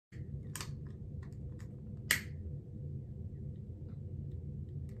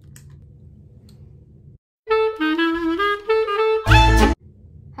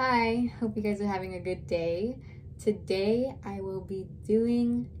Hi, hope you guys are having a good day. Today I will be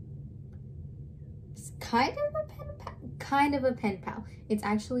doing kind of a pen pal. It's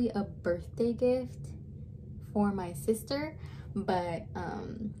actually a birthday gift for my sister, but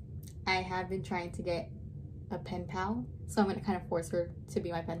I have been trying to get a pen pal, so I'm gonna kind of force her to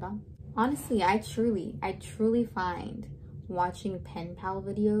be my pen pal. Honestly, I truly find watching pen pal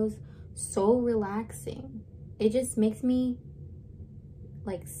videos so relaxing. It just makes me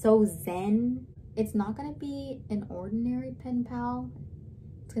like so zen. It's not gonna be an ordinary pen pal.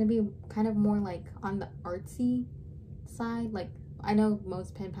 It's gonna be kind of more like on the artsy side. Like, I know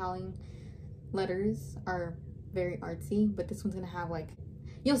most pen paling letters are very artsy, but this one's gonna have like,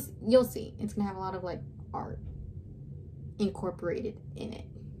 you'll see, it's gonna have a lot of like art incorporated in it.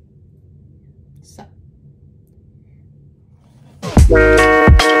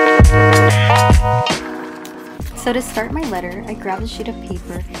 So to start my letter, I grabbed a sheet of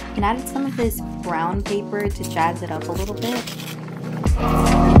paper and added some of this brown paper to jazz it up a little bit.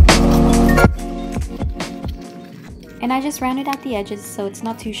 And I just rounded out the edges so it's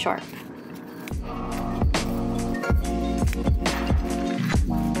not too sharp.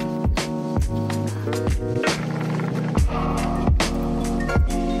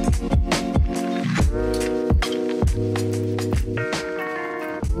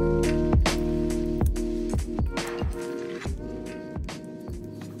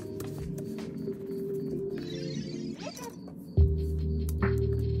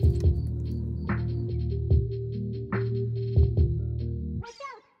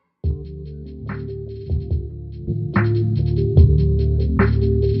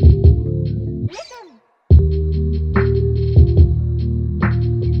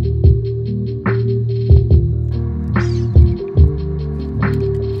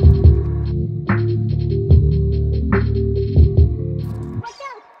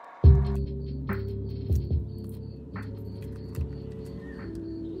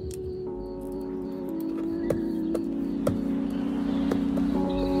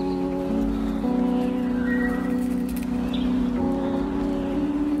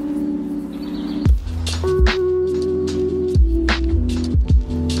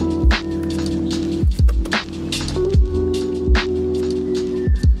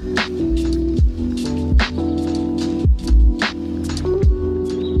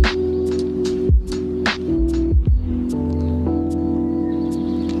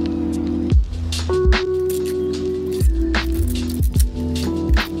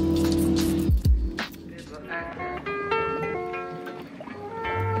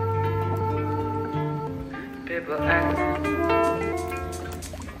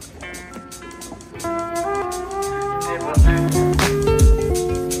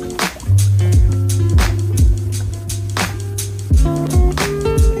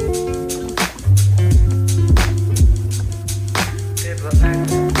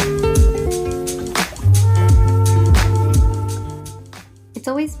 It's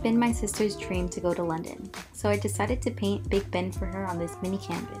always been my sister's dream to go to London, so I decided to paint Big Ben for her on this mini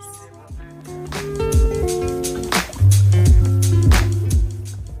canvas.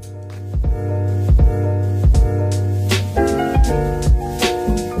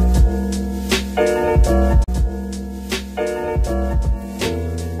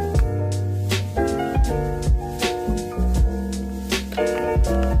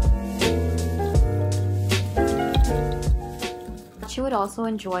 She would also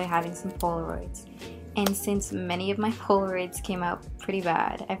enjoy having some Polaroids, and since many of my Polaroids came out pretty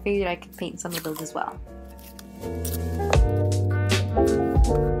bad, I figured I could paint some of those as well.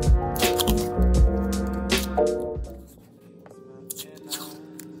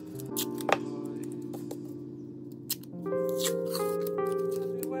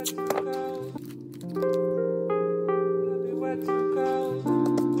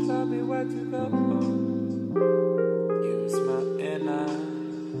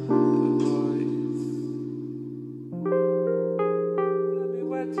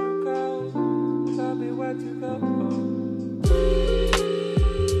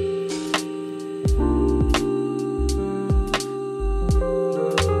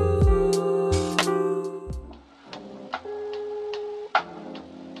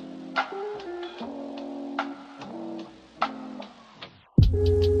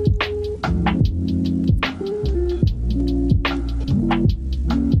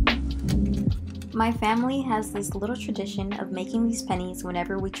 My family has this little tradition of making these pennies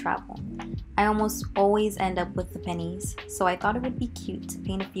whenever we travel. I almost always end up with the pennies, so I thought it would be cute to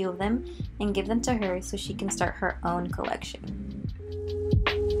paint a few of them and give them to her so she can start her own collection.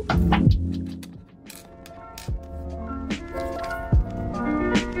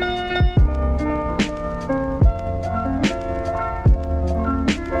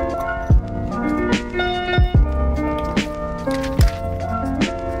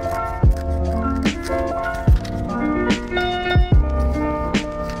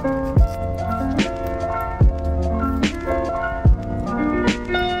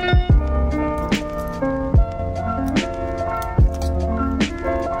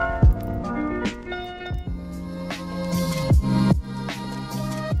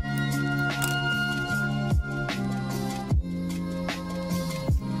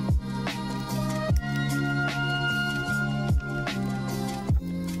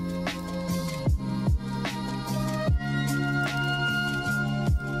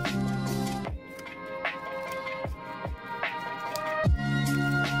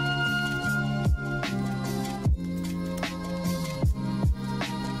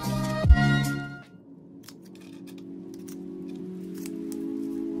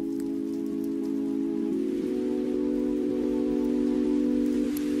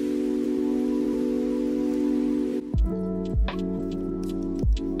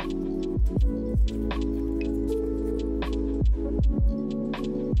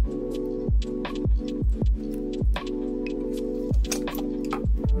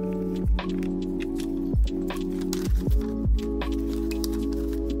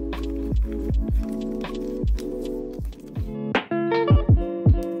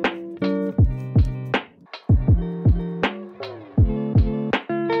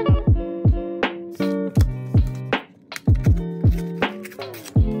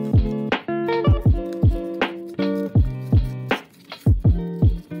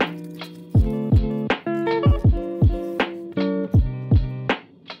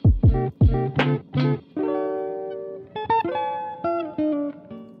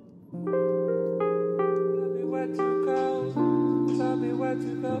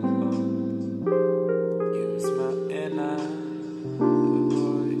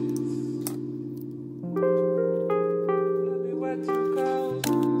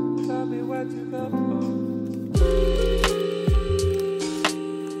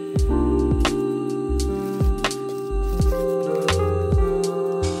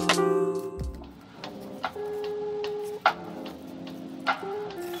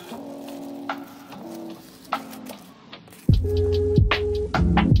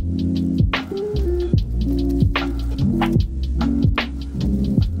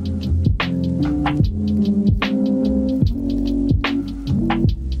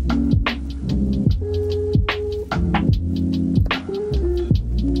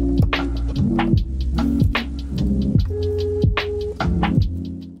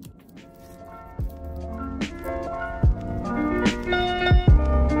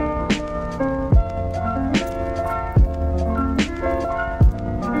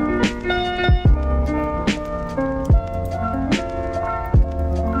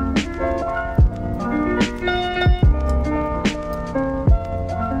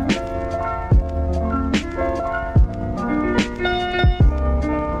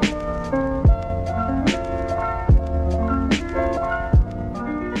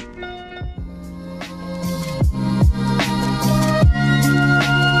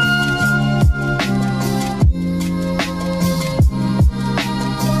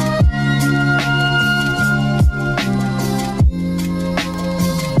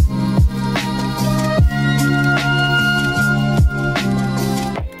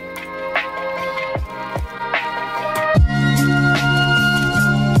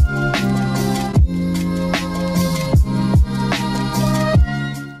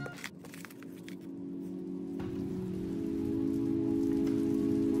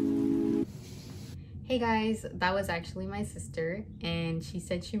 Hey guys, that was actually my sister, and she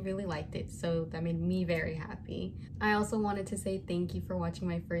said she really liked it, so that made me very happy. I also wanted to say thank you for watching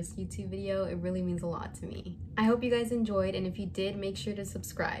my first YouTube video. It really means a lot to me. I hope you guys enjoyed, and if you did, make sure to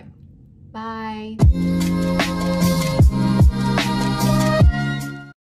subscribe. Bye!